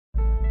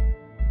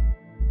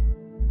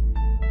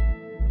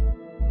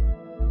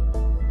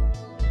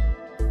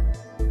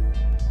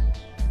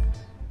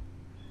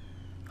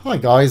Hi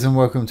guys, and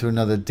welcome to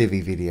another Divi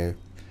video.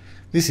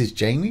 This is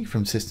Jamie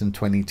from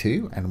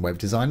System22 and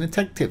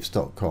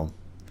webdesignandtechtips.com.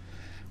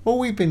 Well,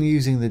 we've been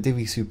using the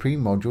Divi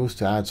Supreme modules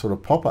to add sort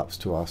of pop-ups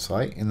to our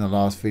site. In the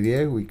last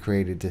video we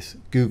created this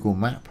Google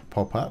Map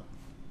pop-up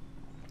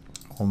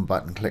on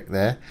button click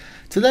there.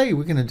 Today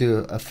we're going to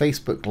do a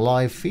Facebook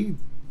live feed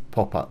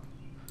pop-up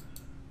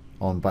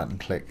on button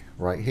click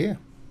right here.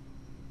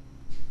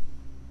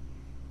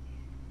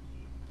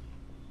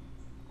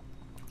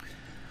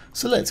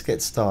 So let's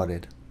get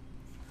started.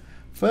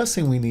 First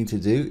thing we need to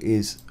do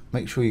is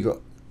make sure you've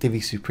got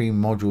Divi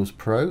Supreme Modules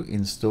Pro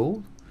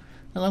installed,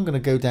 and I'm going to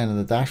go down to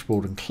the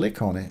dashboard and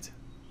click on it.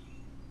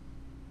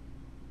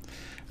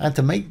 And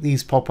to make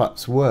these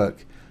pop-ups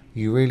work,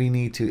 you really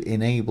need to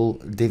enable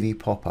Divi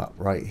Pop-up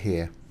right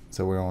here.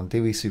 So we're on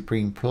Divi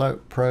Supreme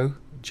Pro,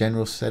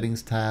 General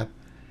Settings tab,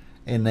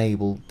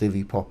 Enable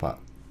Divi Pop-up.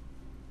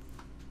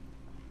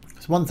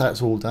 So once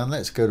that's all done,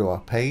 let's go to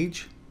our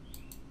page.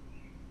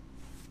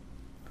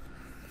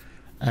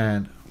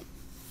 And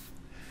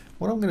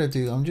what I'm going to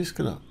do,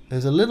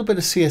 there's a little bit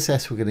of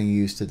CSS we're going to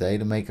use today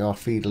to make our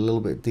feed a little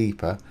bit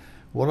deeper.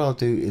 What I'll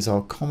do is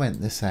I'll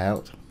comment this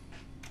out.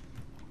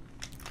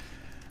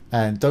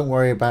 And don't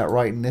worry about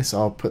writing this.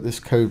 I'll put this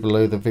code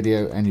below the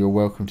video and you're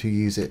welcome to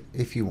use it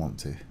if you want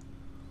to.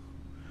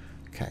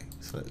 Okay,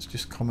 so let's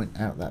just comment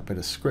out that bit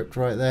of script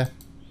right there.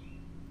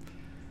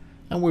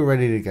 And we're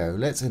ready to go.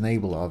 Let's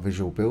enable our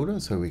visual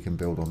builder so we can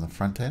build on the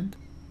front end.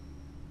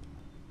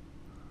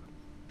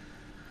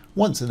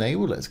 Once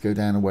enabled, let's go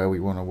down to where we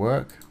want to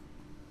work.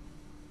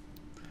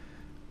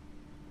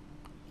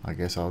 I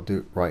guess I'll do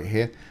it right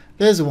here.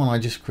 There's the one I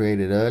just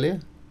created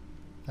earlier.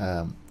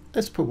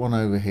 Let's put one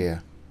over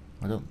here.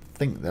 I don't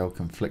think they'll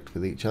conflict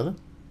with each other.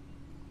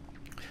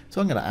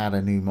 So I'm going to add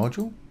a new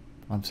module.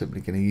 I'm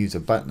simply going to use a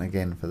button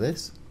again for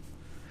this.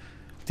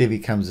 Divi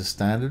comes as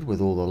standard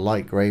with all the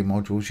light grey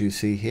modules you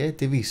see here.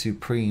 Divi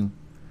Supreme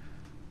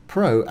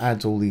Pro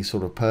adds all these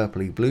sort of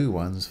purpley blue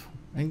ones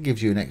and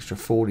gives you an extra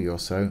 40 or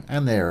so,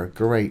 and they're a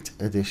great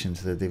addition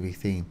to the Divi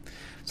theme.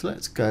 So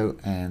let's go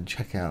and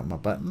check out my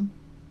button.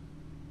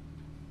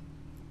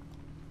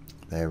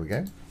 There we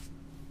go.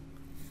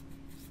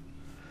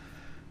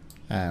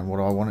 And what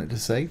do I want it to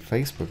say?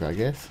 Facebook, I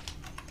guess.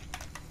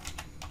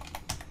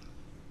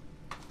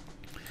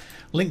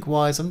 Link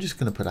wise, I'm just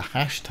going to put a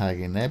hashtag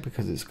in there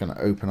because it's going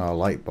to open our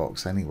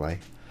lightbox anyway,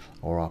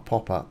 or our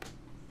pop-up.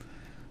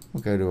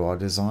 We'll go to our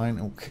design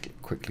and we'll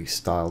quickly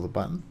style the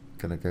button.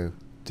 Going to go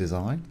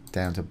design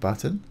down to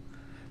button.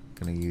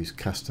 Going to use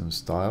custom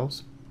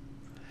styles.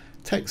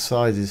 Text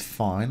size is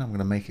fine. I'm going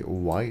to make it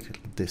white.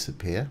 It'll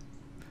disappear.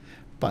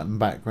 Button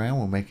background,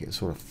 we'll make it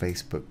sort of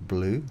Facebook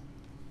blue.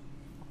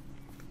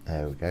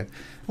 There we go.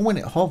 And when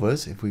it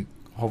hovers, if we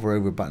hover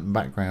over button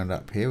background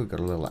up here, we've got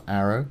a little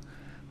arrow.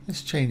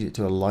 Let's change it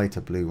to a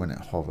lighter blue when it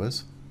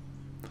hovers.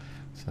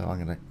 So I'm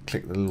going to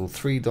click the little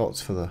three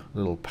dots for the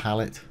little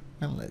palette,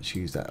 and let's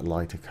use that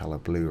lighter color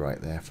blue right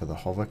there for the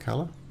hover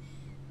color.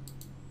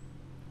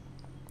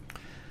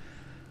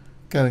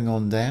 Going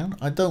on down,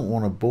 I don't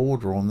want a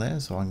border on there,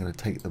 so I'm going to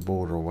take the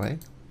border away.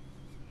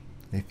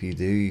 If you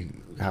do, you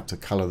have to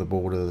color the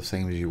border the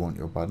same as you want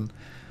your button.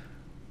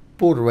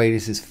 Border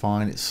radius is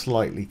fine, it's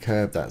slightly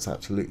curved, that's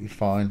absolutely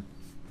fine.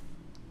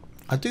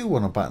 I do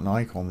want a button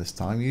icon this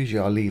time. Usually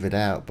I'll leave it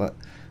out, but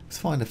let's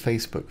find a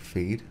Facebook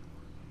feed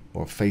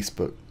or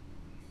Facebook,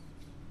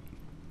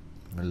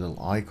 a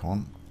little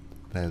icon.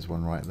 There's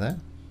one right there.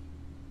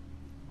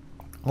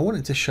 I want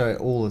it to show it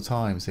all the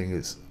time, seeing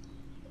as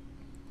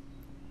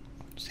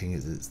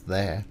it's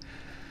there.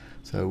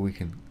 So we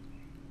can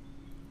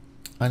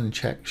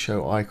uncheck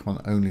show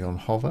icon only on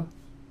hover,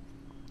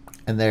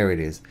 and there it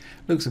is.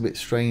 Looks a bit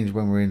strange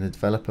when we're in the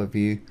developer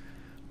view,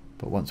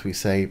 but once we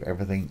save,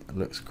 everything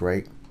looks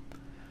great.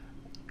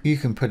 You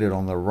can put it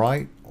on the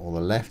right or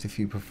the left if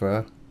you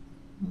prefer.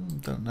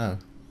 Don't know.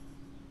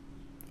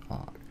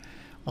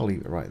 I'll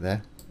leave it right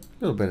there.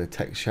 A little bit of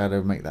text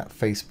shadow, make that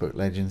Facebook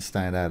legend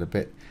stand out a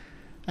bit,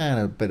 and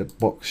a bit of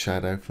box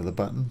shadow for the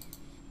button,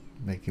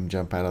 make him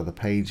jump out of the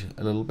page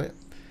a little bit,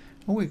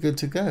 and we're good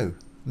to go.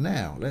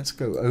 Now let's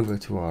go over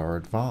to our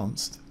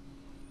advanced,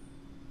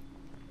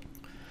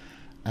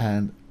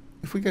 and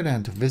if we go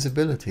down to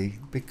visibility,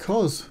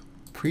 because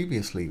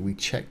previously we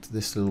checked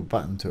this little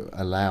button to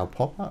allow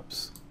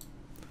pop-ups,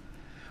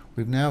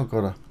 we've now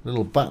got a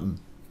little button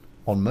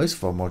on most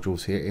of our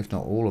modules here, if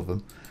not all of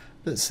them,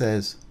 that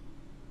says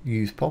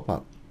use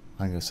pop-up.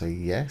 I'm going to say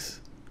yes.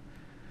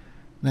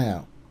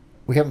 Now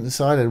we haven't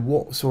decided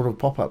what sort of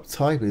pop-up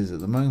type it is at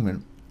the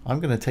moment. I'm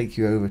going to take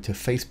you over to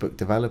Facebook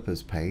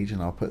developers page,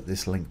 and I'll put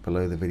this link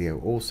below the video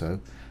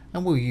also,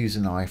 and we'll use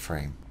an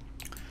iframe.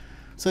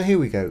 So here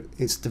we go,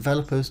 it's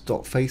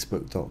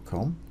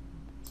developers.facebook.com.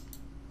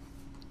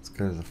 Let's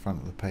go to the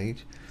front of the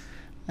page,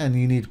 and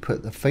you need to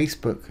put the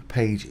Facebook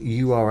page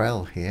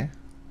URL here.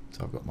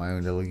 So I've got my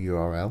own little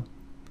URL.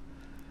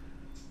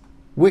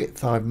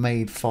 Width I've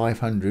made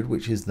 500,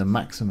 which is the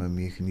maximum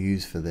you can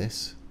use for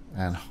this,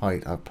 and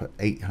height I've put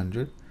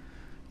 800.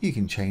 You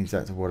can change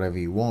that to whatever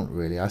you want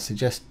really. I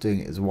suggest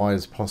doing it as wide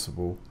as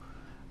possible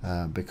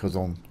because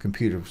on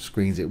computer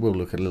screens it will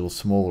look a little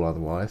small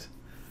otherwise.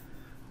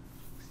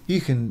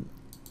 You can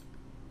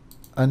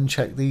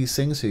uncheck these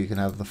things so you can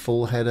have the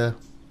full header.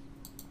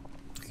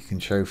 You can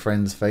show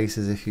friends'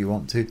 faces if you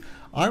want to.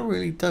 I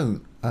really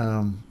don't.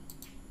 I'm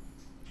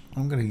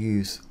going to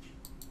use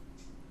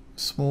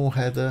small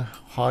header,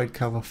 hide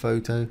cover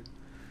photo.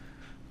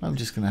 I'm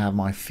just going to have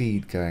my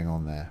feed going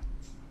on there.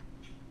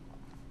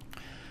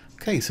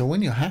 Okay, so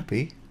when you're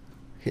happy,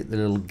 hit the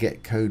little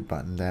get code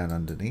button down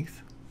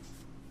underneath.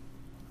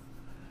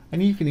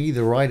 And you can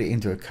either write it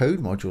into a code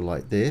module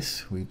like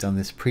this. We've done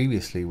this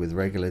previously with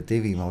regular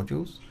Divi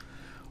modules.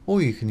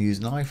 Or you can use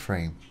an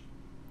iframe.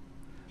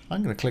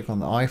 I'm going to click on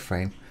the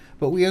iframe,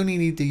 but we only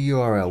need the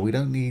URL. We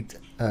don't need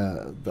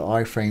the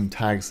iframe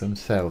tags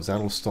themselves.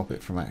 That'll stop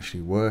it from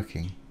actually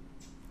working.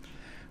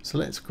 So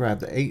let's grab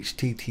the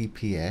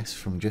HTTPS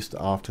from just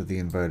after the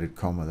inverted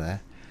comma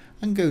there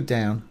and go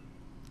down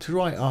to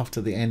right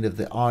after the end of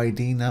the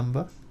ID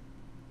number,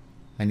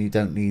 and you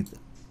don't need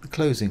the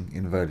closing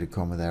inverted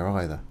comma there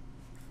either.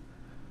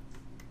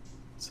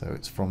 So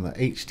it's from the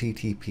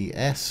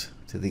HTTPS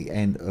to the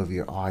end of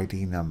your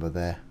ID number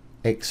there,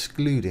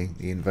 excluding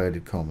the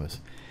inverted commas.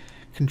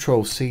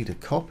 Control C to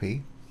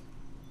copy.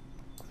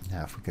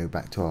 Now if we go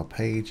back to our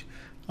page,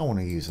 I want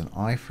to use an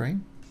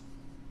iframe.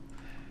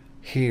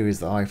 Here is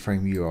the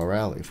iframe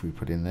URL if we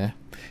put in there.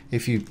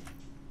 If you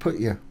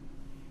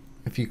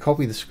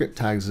copy the script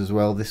tags as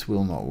well, this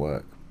will not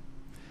work.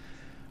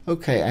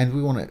 Okay, and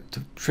we want it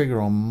to trigger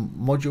on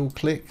module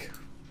click,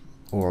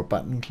 or a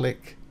button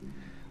click,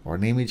 or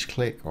an image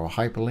click, or a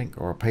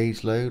hyperlink, or a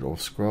page load, or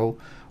scroll.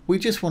 We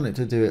just want it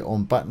to do it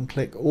on button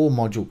click or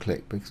module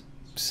click, because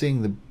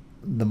seeing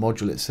the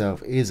module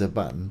itself is a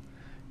button,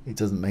 it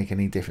doesn't make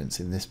any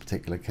difference in this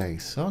particular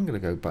case. So I'm going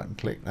to go button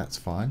click, that's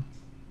fine.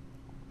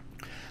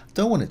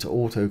 Don't want it to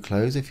auto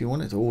close. If you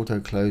want it to auto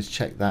close,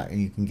 check that,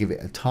 and you can give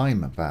it a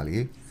timer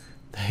value.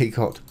 They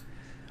got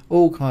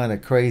all kind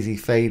of crazy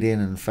fade in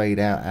and fade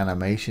out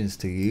animations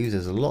to use.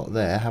 There's a lot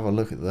there. Have a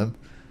look at them.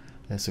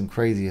 There's some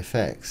crazy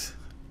effects.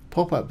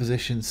 Pop-up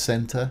position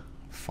center,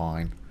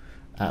 fine.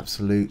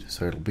 Absolute,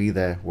 so it'll be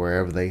there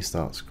wherever they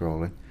start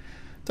scrolling.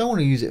 Don't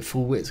want to use it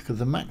full width because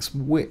the max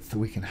width that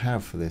we can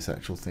have for this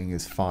actual thing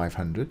is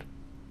 500.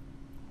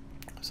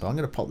 So I'm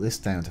going to pop this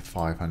down to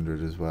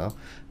 500 as well.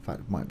 In fact,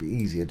 it might be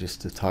easier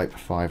just to type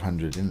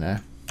 500 in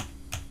there.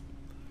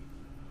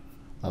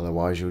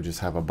 Otherwise you'll just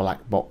have a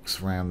black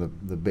box around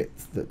the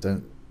bits that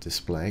don't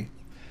display.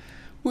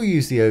 We'll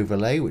use the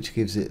overlay, which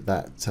gives it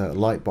that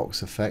light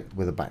box effect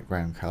with a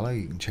background color.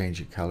 You can change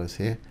your colors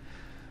here.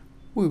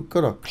 We've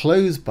got a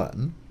close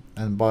button,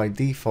 and by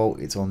default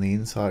it's on the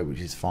inside, which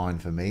is fine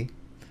for me.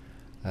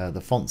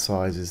 The font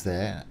size is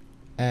there,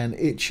 and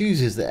it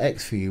chooses the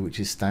X for you, which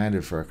is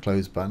standard for a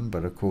close button,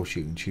 but of course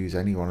you can choose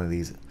any one of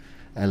these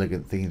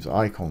elegant themes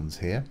icons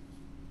here.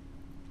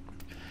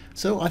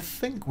 So I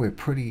think we're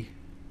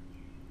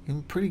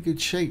in pretty good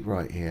shape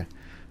right here.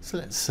 So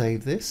let's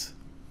save this.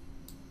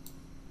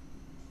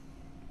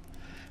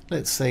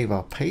 Let's save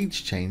our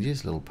page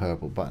changes, little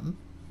purple button,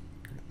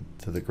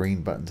 to the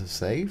green button to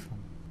save.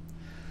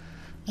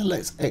 And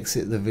let's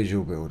exit the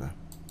Visual Builder.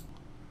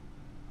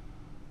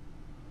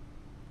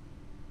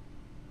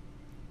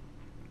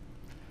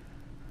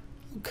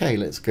 Okay,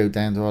 let's go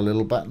down to our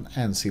little button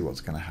and see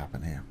what's going to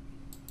happen here.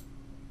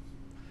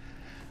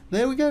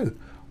 There we go.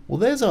 Well,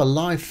 there's our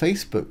live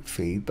Facebook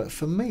feed, but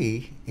for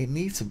me, it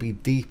needs to be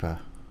deeper.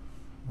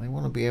 I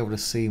want to be able to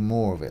see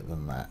more of it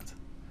than that.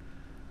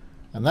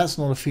 And that's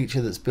not a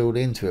feature that's built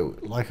into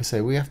it. Like I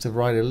say, we have to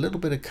write a little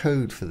bit of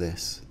code for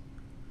this.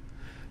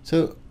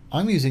 So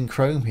I'm using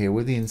Chrome here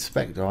with the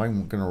inspector.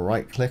 I'm going to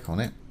right click on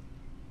it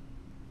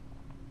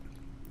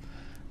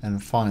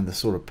and find the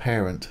sort of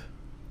parent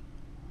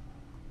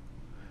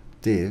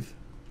div.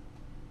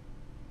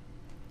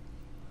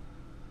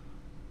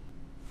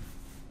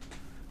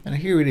 And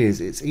here it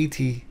is. It's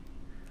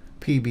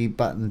ETPB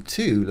button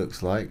 2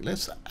 looks like.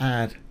 Let's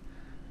add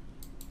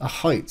a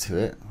height to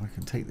it. I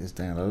can take this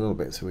down a little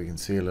bit so we can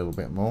see a little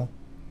bit more.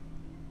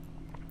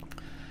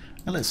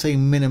 And let's say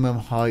minimum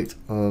height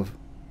of,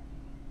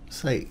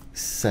 say,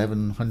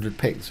 700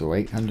 pixels or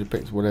 800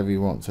 pixels, whatever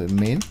you want. So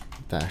min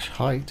dash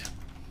height.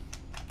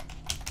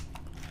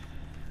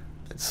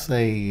 Let's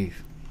say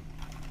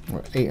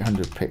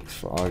 800 pixels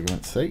for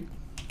argument's sake.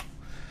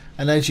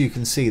 And as you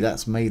can see,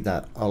 that's made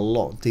that a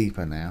lot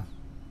deeper now,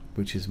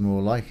 which is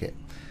more like it.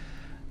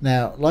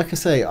 Now, like I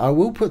say, I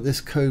will put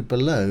this code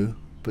below,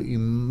 but you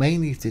may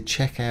need to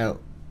check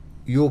out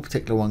your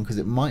particular one because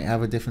it might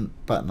have a different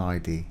button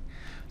ID.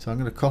 So I'm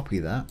going to copy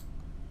that.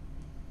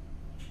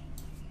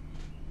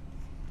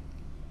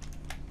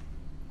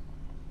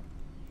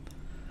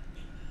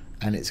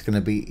 And it's going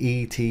to be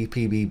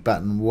ETPB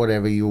button,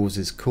 whatever yours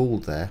is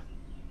called there.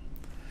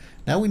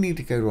 Now we need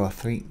to go to our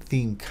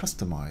theme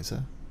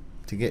customizer.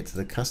 To get to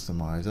the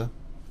customizer,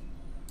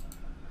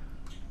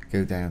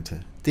 go down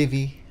to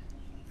Divi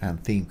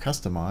and theme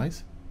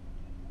customize.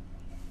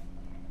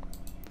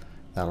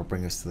 That'll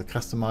bring us to the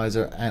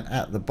customizer, and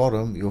at the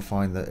bottom you'll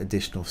find the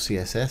additional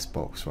CSS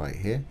box right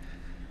here.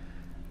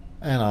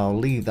 and I'll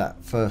leave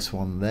that first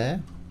one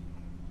there.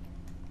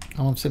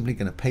 I'm simply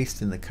going to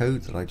paste in the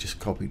code that I just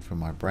copied from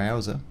my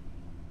browser.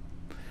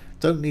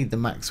 Don't need the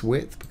max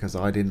width because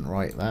I didn't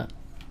write that.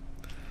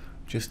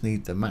 Just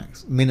need the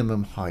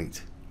minimum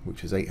height,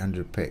 which is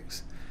 800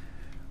 pixels.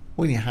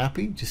 When you're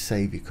happy, just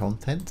save your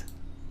content,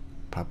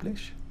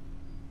 publish.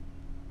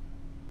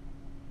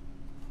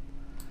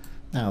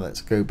 Now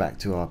let's go back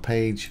to our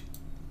page,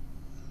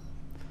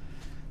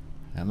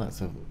 and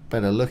that's a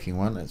better looking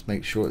one. Let's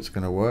make sure it's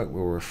going to work.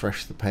 We'll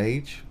refresh the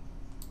page.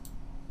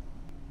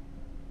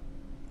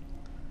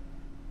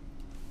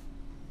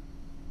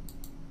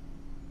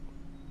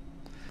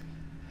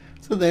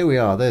 So there we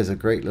are. There's a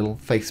great little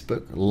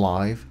Facebook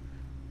Live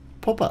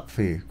pop-up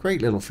for you.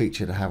 Great little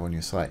feature to have on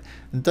your site.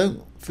 And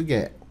don't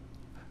forget,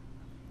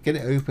 get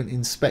it open,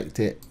 inspect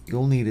it.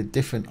 You'll need a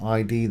different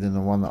ID than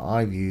the one that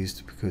I've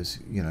used because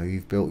you know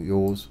you've built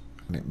yours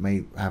and it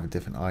may have a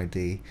different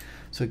ID.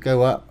 So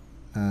go up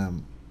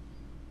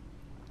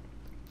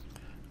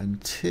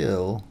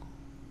until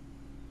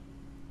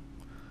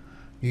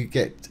you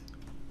get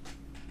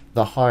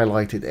the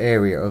highlighted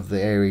area of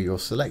the area you're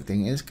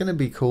selecting. It's going to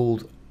be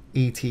called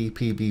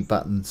ETPB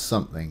button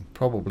something,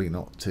 probably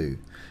not 2.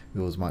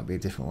 Yours might be a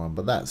different one,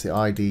 but that's the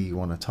ID you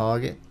want to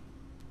target.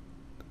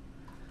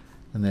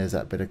 And there's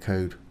that bit of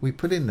code we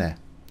put in there.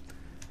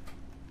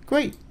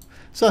 Great.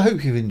 So I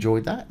hope you've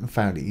enjoyed that and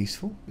found it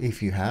useful.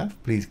 If you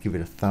have, please give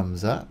it a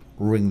thumbs up,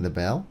 ring the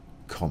bell,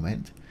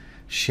 comment,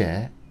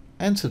 share,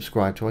 and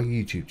subscribe to our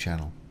YouTube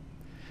channel.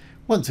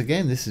 Once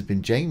again, this has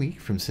been Jamie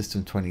from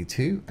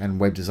System22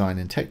 and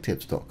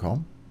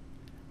webdesignandtechtips.com.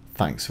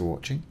 Thanks for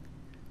watching.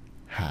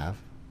 Have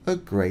a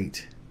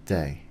great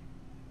day.